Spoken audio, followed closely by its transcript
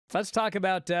Let's talk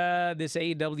about this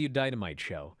AEW Dynamite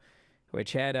show,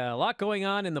 which had a lot going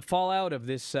on in the fallout of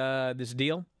this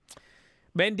deal.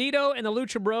 Bandito and the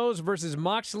Lucha Bros versus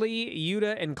Moxley,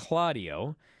 Yuta, and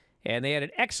Claudio. And they had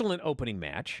an excellent opening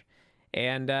match.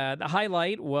 And the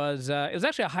highlight was, it was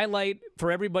actually a highlight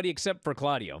for everybody except for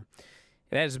Claudio.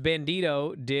 As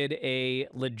Bandito did a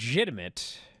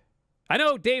legitimate, I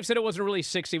know Dave said it wasn't really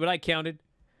 60, but I counted,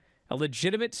 a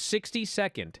legitimate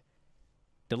 60-second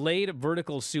delayed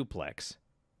vertical suplex.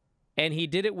 And he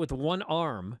did it with one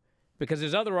arm because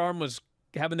his other arm was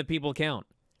having the people count.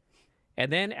 And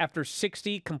then after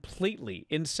 60 completely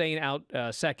insane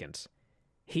seconds,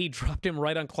 he dropped him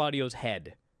right on Claudio's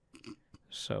head.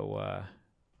 So, I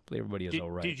believe everybody is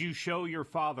all right. Did you show your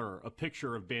father a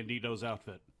picture of Bandito's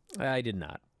outfit? I did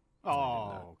not.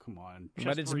 Oh, come on.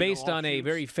 But it's based on a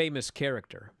very famous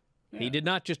character. Yeah. He did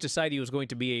not just decide he was going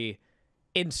to be an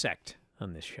insect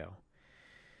on this show.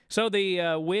 So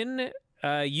the win,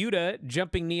 Yuta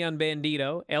jumping knee on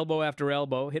Bandito, elbow after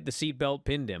elbow, hit the seatbelt,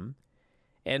 pinned him.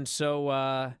 And so,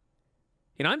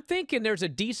 I'm thinking there's a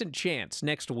decent chance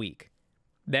next week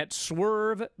that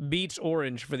Swerve beats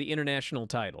Orange for the international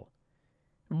title.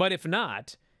 But if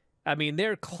not, I mean,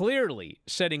 they're clearly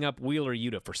setting up Wheeler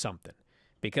Yuta for something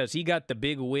because he got the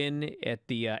big win at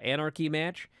the Anarchy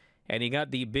match, and he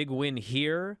got the big win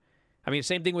here. I mean,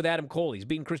 same thing with Adam Cole. He's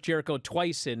beaten Chris Jericho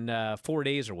twice in 4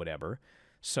 days or whatever.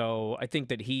 So I think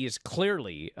that he is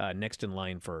clearly next in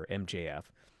line for MJF.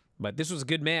 But this was a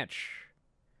good match.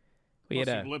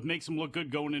 It makes him look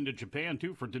good going into Japan,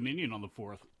 too, for Dominion on the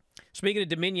 4th. Speaking of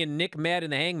Dominion, Nick, Matt,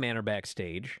 and the Hangman are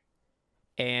backstage.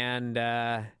 And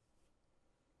they're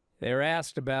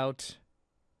asked about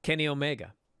Kenny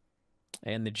Omega.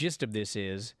 And the gist of this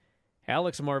is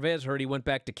Alex Marvez heard he went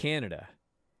back to Canada.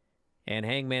 And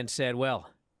Hangman said, well,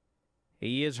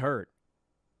 he is hurt.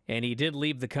 And he did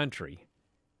leave the country.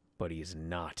 But he's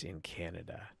not in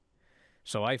Canada.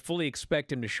 So I fully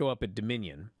expect him to show up at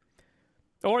Dominion.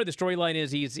 Or the storyline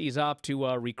is he's off to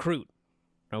recruit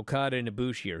Okada and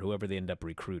Ibushi or whoever they end up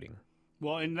recruiting.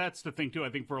 Well, and that's the thing, too. I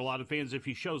think for a lot of fans, if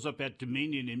he shows up at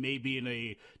Dominion, it may be in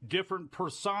a different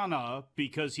persona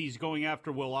because he's going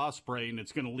after Will Ospreay, and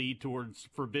it's going to lead towards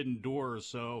Forbidden Doors.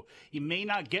 So you may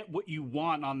not get what you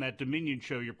want on that Dominion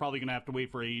show. You're probably going to have to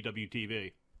wait for AEW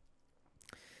TV.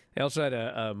 They also had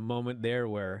a moment there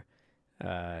where,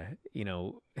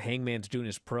 Hangman's doing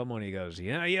his promo, and he goes,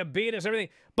 you beat us, everything,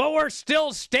 but we're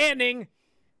still standing.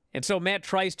 And so Matt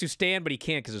tries to stand, but he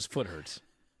can't because his foot hurts.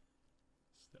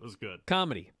 That was good.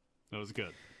 Comedy. That was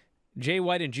good. Jay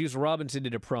White and Juice Robinson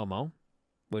did a promo,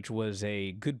 which was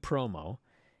a good promo,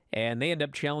 and they end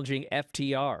up challenging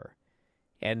FTR.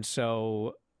 And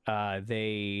so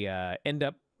they end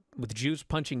up with Juice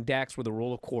punching Dax with a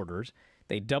roll of quarters.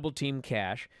 They double-team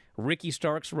Cash. Ricky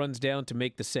Starks runs down to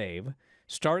make the save.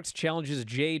 Starks challenges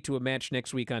Jay to a match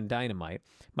next week on Dynamite.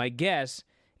 My guess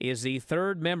is the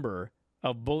third member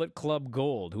of Bullet Club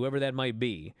Gold, whoever that might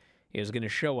be, is going to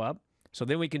show up. So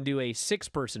then we can do a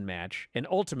 6-person match, and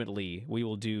ultimately we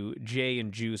will do Jay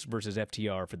and Juice versus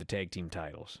FTR for the tag team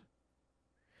titles.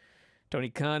 Tony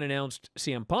Khan announced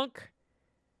CM Punk.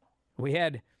 We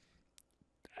had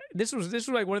this was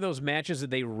like one of those matches that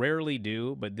they rarely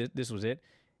do, but this was it.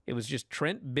 It was just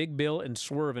Trent, Big Bill, and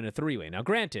Swerve in a 3-way. Now,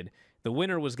 granted, the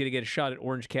winner was going to get a shot at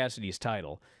Orange Cassidy's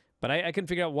title, but I couldn't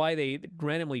figure out why they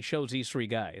randomly chose these 3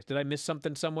 guys. Did I miss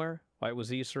something somewhere? Why it was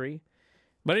these 3?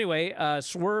 But anyway,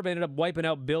 Swerve ended up wiping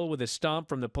out Bill with a stomp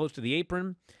from the post of the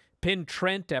apron, pinned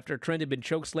Trent after Trent had been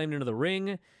chokeslammed into the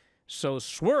ring. So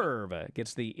Swerve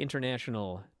gets the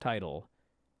international title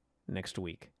next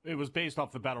week. It was based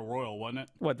off the Battle Royal, wasn't it?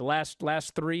 What, the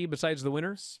last 3 besides the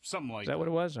winner? Something like that. Is that what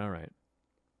it was? All right.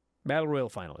 Battle Royal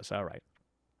finalists. All right.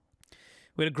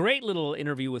 We had a great little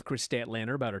interview with Chris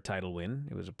Statlander about her title win.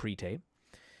 It was a pre-tape.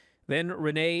 Then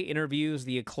Renee interviews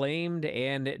the Acclaimed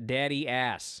and Daddy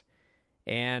Ass.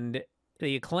 And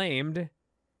the Acclaimed,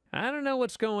 I don't know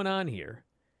what's going on here,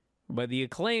 but the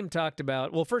Acclaimed talked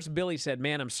about, well, first Billy said,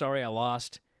 man, I'm sorry I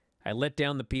lost. I let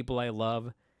down the people I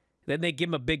love. Then they give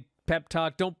him a big pep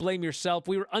talk. Don't blame yourself.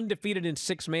 We were undefeated in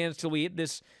 6-mans till we hit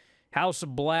this House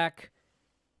of Black.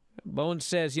 Bones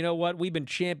says, you know what? We've been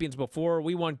champions before.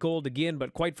 We want gold again,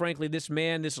 but quite frankly, this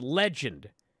man, this legend,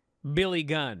 Billy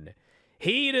Gunn,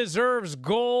 he deserves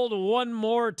gold one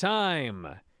more time.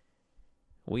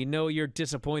 We know you're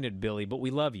disappointed, Billy, but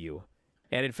we love you.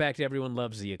 And in fact, everyone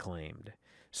loves the Acclaimed.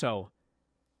 So,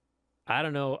 I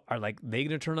don't know, are they going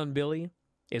to turn on Billy?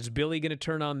 Is Billy going to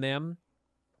turn on them?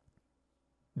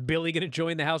 Billy going to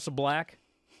join the House of Black?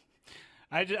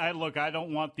 Look, I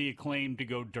don't want the Acclaim to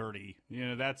go dirty.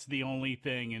 That's the only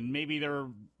thing. And maybe they're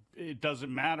it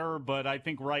doesn't matter. But I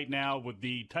think right now, with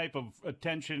the type of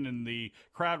attention and the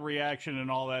crowd reaction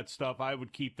and all that stuff, I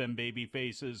would keep them baby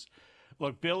faces.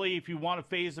 Look, Billy, if you want to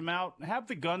phase him out, have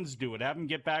the Guns do it. Have him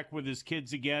get back with his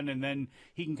kids again, and then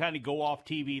he can kind of go off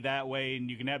TV that way, and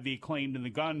you can have the Acclaimed and the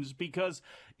Guns, because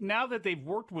now that they've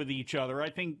worked with each other,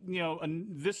 I think,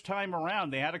 this time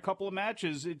around, they had a couple of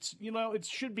matches. It's, it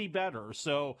should be better.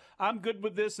 So I'm good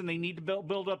with this, and they need to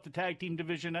build up the tag team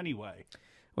division anyway.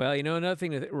 Well, another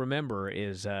thing to remember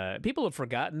is people have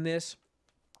forgotten this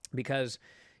because,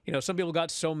 some people got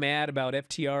so mad about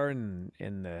FTR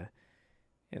and the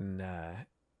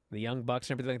Young Bucks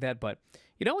and everything like that. But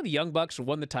when the Young Bucks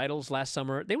won the titles last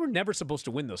summer, they were never supposed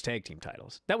to win those tag team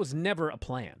titles. That was never a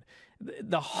plan.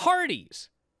 The Hardys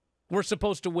were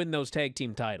supposed to win those tag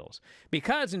team titles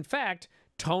because, in fact,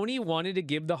 Tony wanted to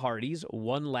give the Hardys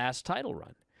one last title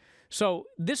run. So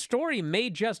this story may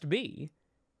just be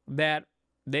that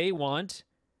they want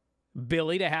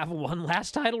Billy to have one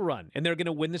last title run, and they're going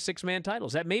to win the six-man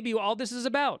titles. That may be all this is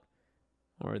about.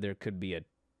 Or there could be a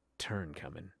turn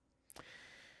coming.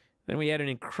 Then we had an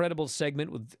incredible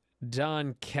segment with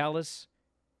Don Callis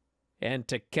and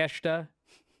Takeshita.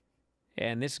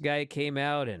 And this guy came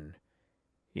out, and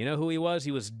you know who he was?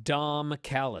 He was Dom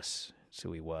Callis. That's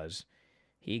who he was.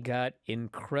 He got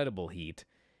incredible heat,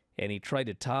 and he tried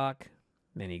to talk,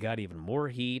 and he got even more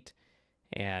heat.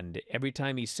 And every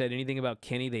time he said anything about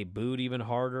Kenny, they booed even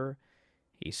harder.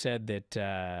 He said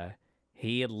that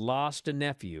he had lost a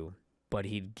nephew, but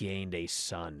he'd gained a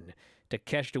son.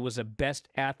 Takeshita was the best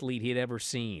athlete he'd ever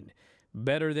seen.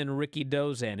 Better than Ricky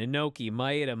Dozan, Inoki,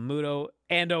 Maeda, Muto,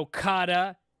 and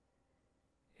Okada.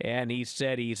 And he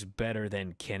said he's better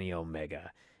than Kenny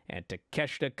Omega. And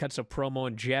Takeshita cuts a promo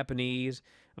in Japanese,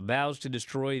 vows to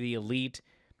destroy the Elite.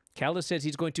 Callis says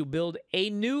he's going to build a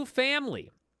new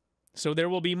family, so there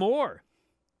will be more.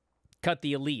 Cut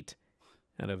the Elite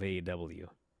out of AEW.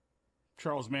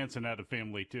 Charles Manson had a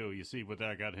family, too. You see what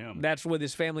that got him. That's what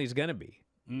his family's going to be,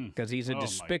 because he's a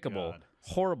despicable,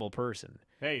 horrible person.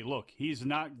 Hey, look, he's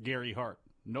not Gary Hart.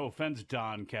 No offense,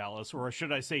 Don Callis, or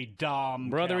should I say Dom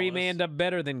Brother, Callis. He may end up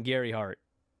better than Gary Hart.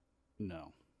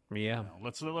 No. Yeah. No.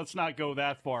 Let's not go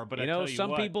that far. But I tell you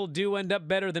some what, people do end up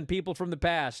better than people from the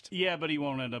past. Yeah, but he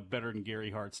won't end up better than Gary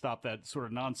Hart. Stop that sort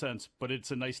of nonsense. But it's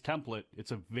a nice template.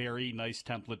 It's a very nice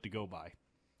template to go by.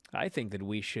 I think that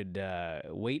we should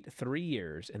wait 3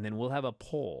 years, and then we'll have a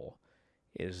poll.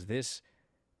 Is this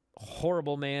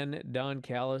horrible man, Don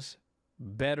Callis,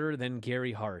 better than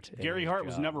Gary Hart? Gary Hart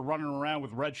was never running around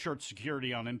with red shirt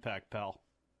security on Impact, pal.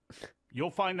 You'll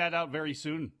find that out very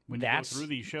soon when you go through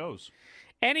these shows.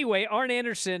 Anyway, Arn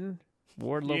Anderson,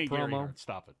 Wardlow promo. Gary Hart,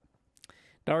 stop it.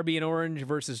 Darby and Orange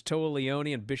versus Toa Leone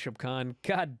and Bishop Khan.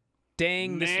 God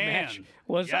dang, this match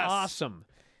was awesome.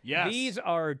 Yes. These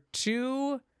are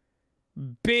two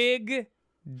big,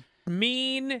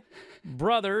 mean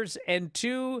brothers and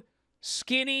two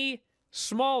skinny,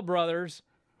 small brothers.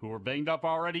 Who were banged up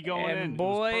already going in. And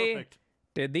boy, it was perfect.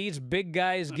 Did these big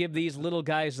guys give these little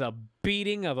guys a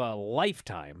beating of a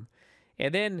lifetime.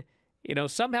 And then,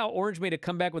 somehow Orange made a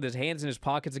comeback with his hands in his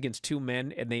pockets against two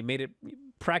men, and they made it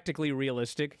practically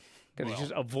realistic because he's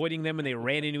just avoiding them, and they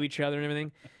ran into each other and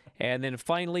everything. And then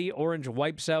finally, Orange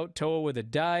wipes out Toa with a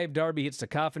dive. Darby hits the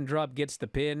coffin drop, gets the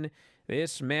pin.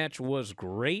 This match was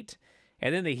great.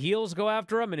 And then the heels go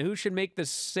after him, and who should make the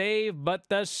save but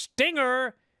the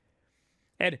Stinger?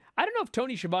 And I don't know if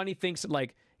Tony Schiavone thinks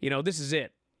that, this is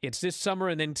it. It's this summer,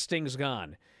 and then Sting's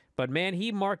gone. But, man,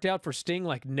 he marked out for Sting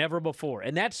like never before.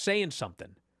 And that's saying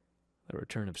something. The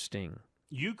return of Sting.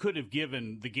 You could have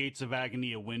given the Gates of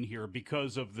Agony a win here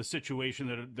because of the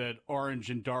situation that Orange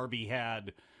and Darby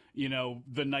had,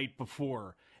 the night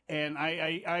before. And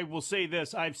I will say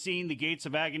this. I've seen the Gates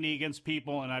of Agony against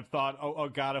people, and I've thought, oh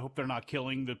God, I hope they're not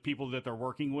killing the people that they're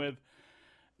working with.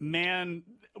 Man,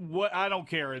 I don't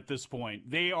care at this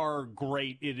point. They are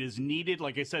great. It is needed.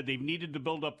 Like I said, they've needed to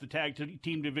build up the tag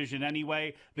team division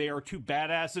anyway. They are two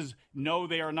badasses. No,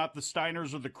 they are not the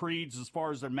Steiners or the Creeds as far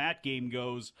as their mat game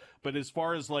goes. But as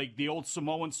far as the old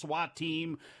Samoan SWAT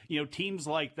team, teams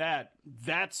like that,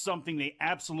 that's something they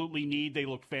absolutely need. They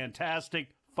look fantastic.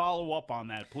 Follow up on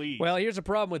that, please. Well, here's a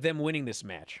problem with them winning this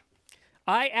match.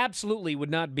 I absolutely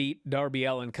would not beat Darby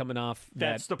Allin coming off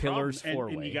that Pillars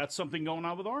four-way. And you got something going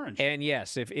on with Orange. And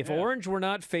yes, if Orange were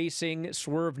not facing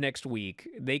Swerve next week,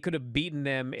 they could have beaten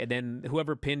them, and then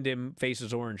whoever pinned him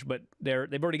faces Orange. But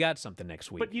they've already got something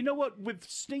next week. But you know what? With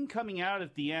Sting coming out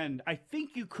at the end, I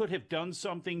think you could have done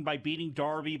something by beating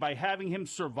Darby, by having him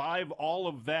survive all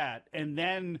of that, and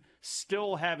then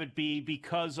still have it be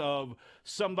because of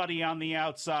somebody on the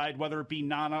outside, whether it be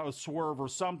Nana or Swerve or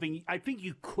something. I think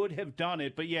you could have done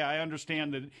it, but yeah, I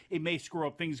understand that it may screw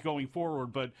up things going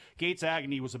forward, but Gates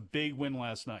Agony was a big win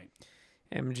last night.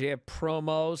 MJF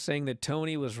promo saying that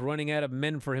Tony was running out of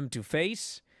men for him to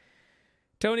face.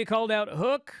 Tony called out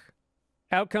Hook.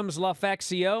 Out comes La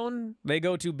Facción. They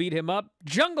go to beat him up.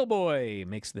 Jungle Boy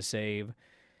makes the save.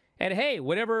 And hey,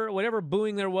 whatever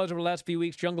booing there was over the last few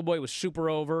weeks, Jungle Boy was super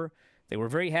over. They were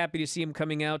very happy to see him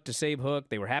coming out to save Hook.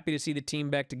 They were happy to see the team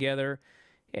back together.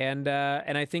 And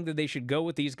I think that they should go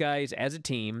with these guys as a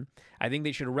team. I think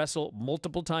they should wrestle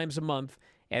multiple times a month.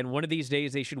 And one of these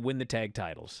days they should win the tag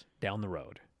titles down the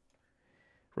road.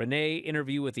 Renee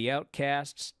interview with the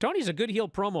Outcasts. Tony's a good heel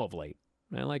promo of late.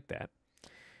 I like that.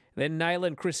 Then Nyla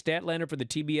and Chris Statlander for the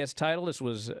TBS title. This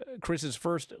was Chris's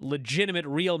first legitimate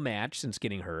real match since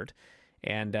getting hurt.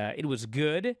 And it was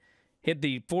good. Hit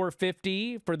the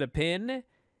 450 for the pin.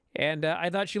 And I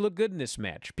thought she looked good in this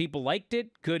match. People liked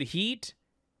it. Good heat.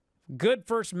 Good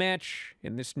first match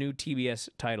in this new TBS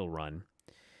title run.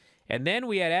 And then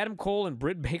we had Adam Cole and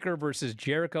Britt Baker versus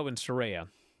Jericho and Saraya.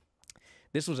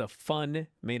 This was a fun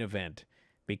main event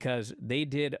because they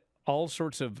did all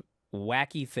sorts of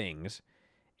wacky things.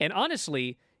 And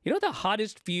honestly, you know what the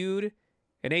hottest feud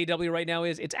in AEW right now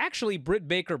is? It's actually Britt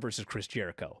Baker versus Chris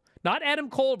Jericho. Not Adam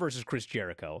Cole versus Chris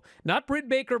Jericho. Not Britt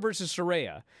Baker versus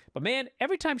Saraya. But man,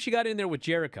 every time she got in there with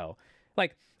Jericho,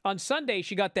 like on Sunday,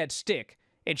 she got that stick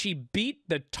and she beat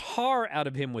the tar out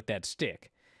of him with that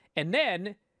stick. And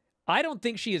then I don't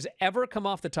think she has ever come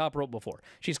off the top rope before.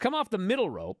 She's come off the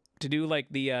middle rope to do like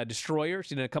the Destroyer.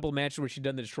 She's done a couple of matches where she's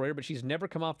done the Destroyer, but she's never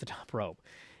come off the top rope.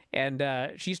 And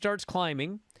she starts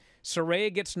climbing.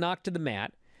 Saraya gets knocked to the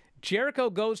mat. Jericho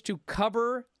goes to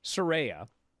cover Saraya.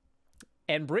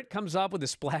 And Britt comes up with a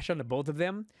splash onto both of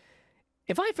them.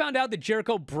 If I found out that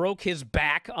Jericho broke his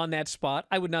back on that spot,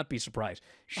 I would not be surprised.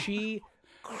 She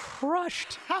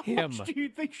crushed him. How much do you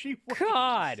think she weighs?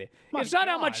 God. It's not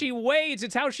how much she weighs.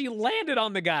 It's how she landed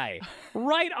on the guy.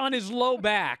 Right on his low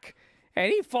back.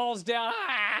 And he falls down.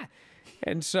 Ah!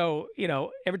 And so, you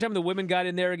know, every time the women got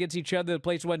in there against each other, the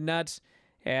place went nuts.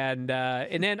 And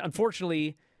then,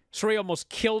 unfortunately, Saraya almost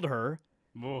killed her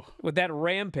with that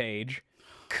rampage.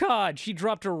 God, she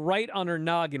dropped her right on her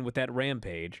noggin with that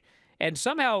rampage. And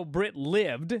somehow Britt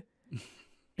lived.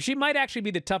 She might actually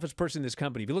be the toughest person in this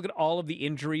company. If you look at all of the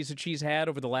injuries that she's had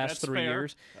over the last 3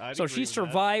 years. So she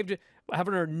survived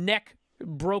having her neck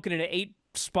broken into 8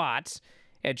 spots.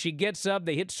 And she gets up.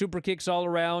 They hit super kicks all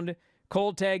around.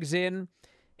 Cole tags in.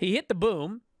 He hit the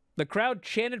boom. The crowd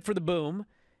chanted for the boom.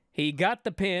 He got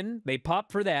the pin. They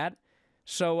popped for that.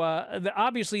 So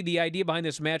obviously the idea behind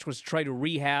this match was to try to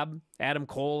rehab Adam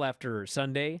Cole after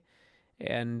Sunday.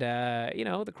 And, you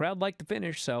know, the crowd liked the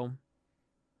finish, so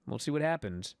we'll see what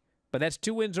happens. But that's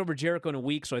 2 wins over Jericho in a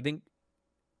week, so I think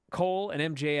Cole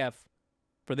and MJF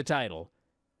for the title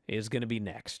is going to be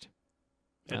next.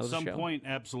 At some point,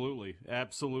 absolutely.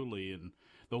 Absolutely. And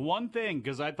the one thing,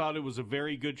 because I thought it was a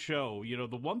very good show, you know,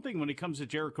 the one thing when it comes to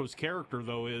Jericho's character,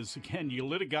 though, is, again, you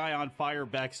lit a guy on fire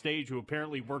backstage who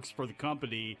apparently works for the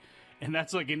company, and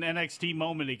that's like an NXT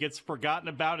moment. It gets forgotten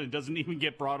about and doesn't even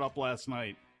get brought up last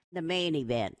night. The main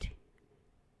event.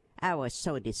 I was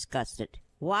so disgusted.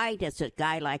 Why does a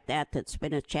guy like that that's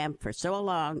been a champ for so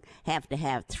long have to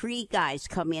have 3 guys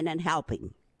come in and help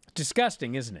him?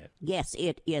 Disgusting, isn't it? Yes,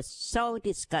 it is so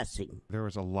disgusting. There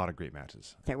was a lot of great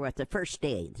matches. There was the first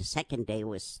day. The second day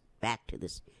was back to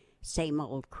this same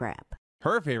old crap.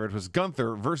 Her favorite was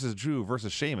Gunther versus Drew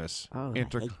versus Sheamus. Oh, I hate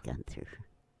Gunther.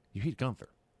 You hate Gunther?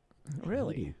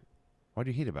 Really? Why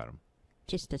do you hate about him?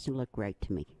 Just doesn't look right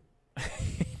to me.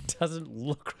 It doesn't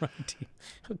look right to you.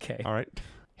 Okay. All right.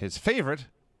 His favorite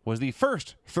was the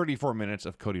first 34 minutes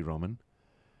of Cody Roman.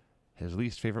 His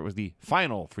least favorite was the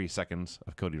final 3 seconds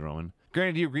of Cody Roman.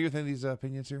 Granny, do you agree with any of these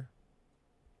opinions here?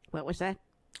 What was that?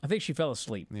 I think she fell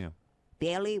asleep. Yeah.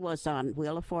 Bailey was on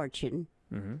Wheel of Fortune.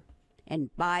 Mm-hmm. And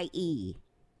by E.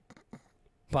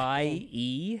 By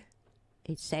E?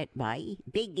 It said by E.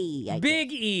 Big E.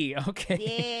 Big E. Okay.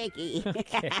 Big E.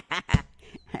 Okay.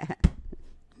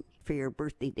 For your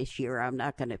birthday this year, I'm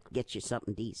not going to get you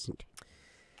something decent.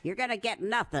 You're going to get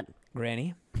nothing.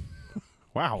 Granny.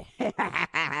 Wow.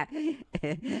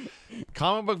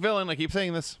 Comic book villain, I keep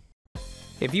saying this.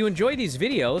 If you enjoy these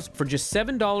videos, for just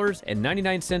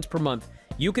 $7.99 per month,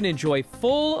 you can enjoy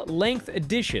full-length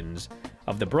editions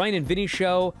of The Bryan and Vinny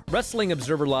Show, Wrestling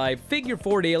Observer Live, Figure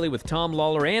 4 Daily with Tom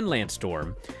Lawler and Lance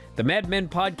Storm, the Mad Men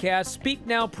Podcast, Speak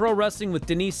Now Pro Wrestling with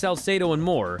Denise Salcedo, and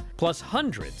more, plus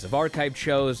hundreds of archived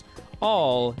shows,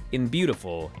 all in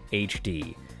beautiful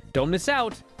HD. Don't miss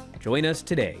out. Join us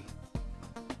today.